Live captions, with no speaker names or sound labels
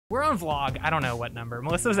We're on vlog. I don't know what number.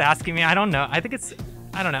 Melissa was asking me. I don't know. I think it's,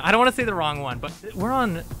 I don't know. I don't want to say the wrong one, but we're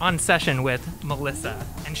on session with Melissa,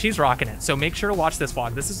 and she's rocking it. So make sure to watch this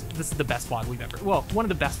vlog. This is the best vlog we've ever, well, one of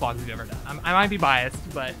the best vlogs we've ever done. I might be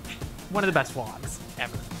biased, but one of the best vlogs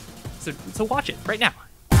ever. So watch it right now.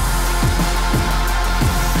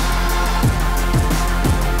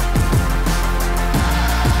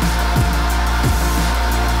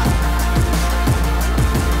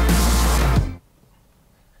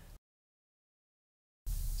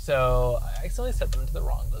 So I accidentally set them to the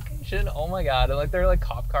wrong location. Oh my god, like they're like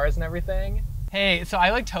cop cars and everything. Hey, so I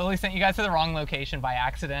like totally sent you guys to the wrong location by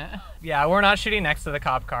accident. Yeah, we're not shooting next to the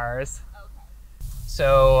cop cars. Okay.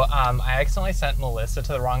 So I accidentally sent Melissa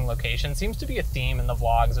to the wrong location. Seems to be a theme in the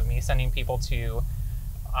vlogs of me sending people to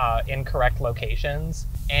incorrect locations.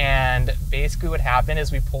 And basically what happened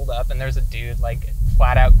is we pulled up and there's a dude like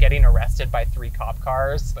flat out getting arrested by 3 cop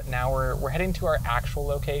cars. But now we're heading to our actual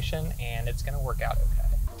location and it's gonna work out okay.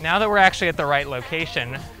 Now that we're actually at the right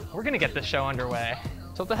location, we're gonna get the show underway.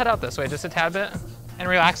 Tilt the head out this way just a tad bit and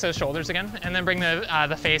relax those shoulders again. And then bring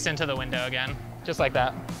the face into the window again, just like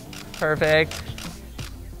that. Perfect.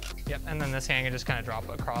 Yep, and then this hand can just kind of drop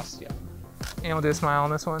across, yep. And we'll do a smile on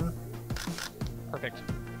this one. Perfect.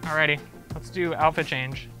 Alrighty, let's do outfit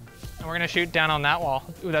change. And we're gonna shoot down on that wall.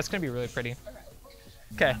 Ooh, that's gonna be really pretty.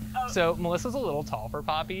 Okay, so Melissa's a little tall for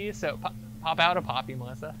Poppy, so pop out a Poppy,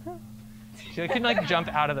 Melissa. She can like jump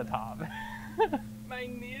out of the top. My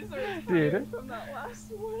knees are tired from that last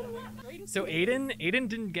one. So Aiden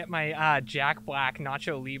didn't get my Jack Black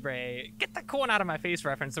Nacho Libre get the corn out of my face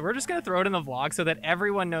reference. So we're just gonna throw it in the vlog so that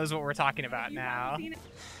everyone knows what we're talking about now.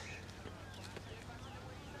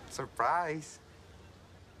 Surprise.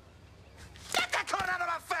 Get the corn out of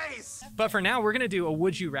my face! But for now, we're gonna do a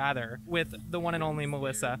would you rather with the one and only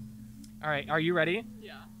Melissa. All right, are you ready?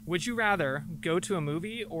 Yeah. Would you rather go to a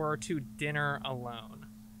movie or to dinner alone?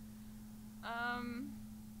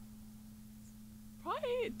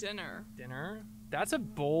 Probably dinner. Dinner? That's a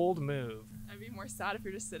bold move. I'd be more sad if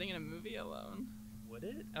you're just sitting in a movie alone. Would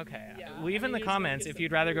it? Okay. Yeah, Leave in the comments if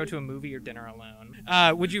you'd rather go to a movie or dinner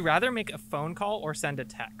alone. Would you rather make a phone call or send a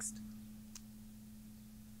text?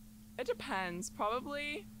 It depends.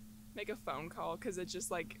 Probably make a phone call because it's just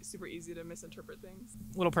like super easy to misinterpret things.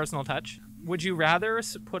 Little personal touch. Would you rather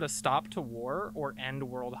put a stop to war or end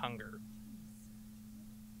world hunger?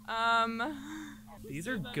 These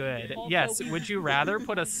are good. Yes. Would you rather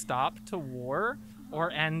put a stop to war or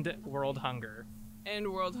end world hunger?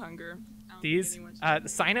 End world hunger. These,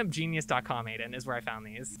 signupgenius.com, Aiden, is where I found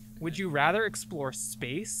these. Would you rather explore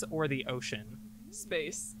space or the ocean?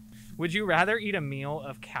 Space. Would you rather eat a meal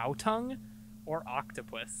of cow tongue or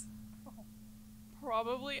octopus?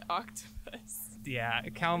 Probably octopus. Yeah,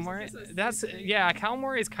 calamari.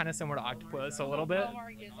 Calamari is kind of similar to octopus a little bit.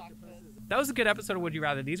 That was a good episode of Would You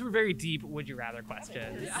Rather. These were very deep Would You Rather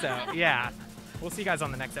questions. So yeah, we'll see you guys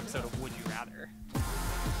on the next episode of Would You Rather.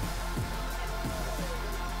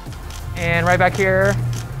 And right back here,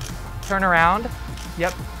 turn around.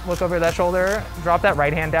 Yep, look over that shoulder. Drop that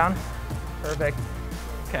right hand down. Perfect.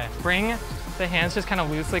 Okay, bring the hands just kind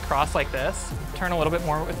of loosely crossed like this. Turn a little bit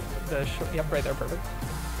more with the, yep, right there, perfect.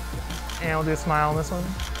 And we'll do a smile on this one.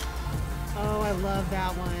 Oh, I love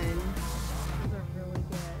that one. Those are really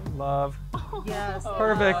good. Love. Yes.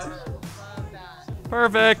 Perfect. Love that.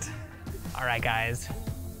 Perfect. All right, guys.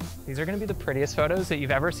 These are gonna be the prettiest photos that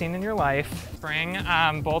you've ever seen in your life. Bring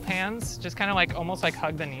both hands, just kind of like, almost like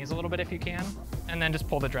hug the knees a little bit if you can. And then just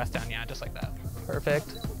pull the dress down, yeah, just like that.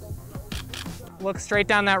 Perfect. Look straight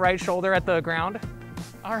down that right shoulder at the ground.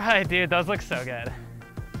 All right, dude, those look so good.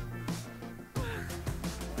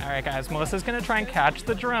 All right, guys, Melissa's gonna try and catch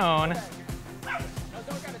the drone.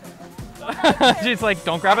 She's like,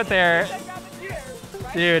 don't grab it there.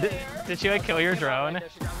 Dude, did she like kill your drone?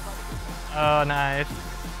 Oh, nice.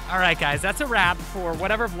 All right, guys, that's a wrap for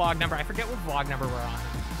whatever vlog number. I forget what vlog number we're on.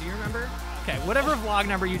 Do you remember? Okay, whatever vlog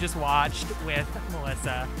number you just watched with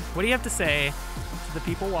Melissa, what do you have to say to the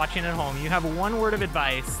people watching at home? You have one word of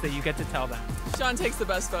advice that you get to tell them. Sean takes the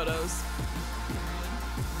best photos.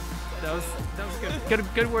 That was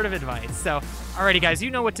good word of advice. So, alrighty guys, you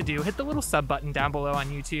know what to do. Hit the little sub button down below on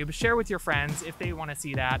YouTube. Share with your friends if they want to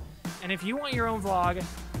see that. And if you want your own vlog,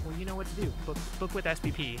 well, you know what to do. Book with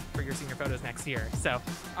SPP for your senior photos next year. So,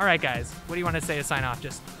 alright guys, what do you want to say to sign off?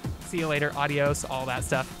 Just see you later, adios, all that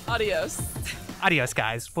stuff. Adios. Adios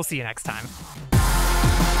guys, we'll see you next time.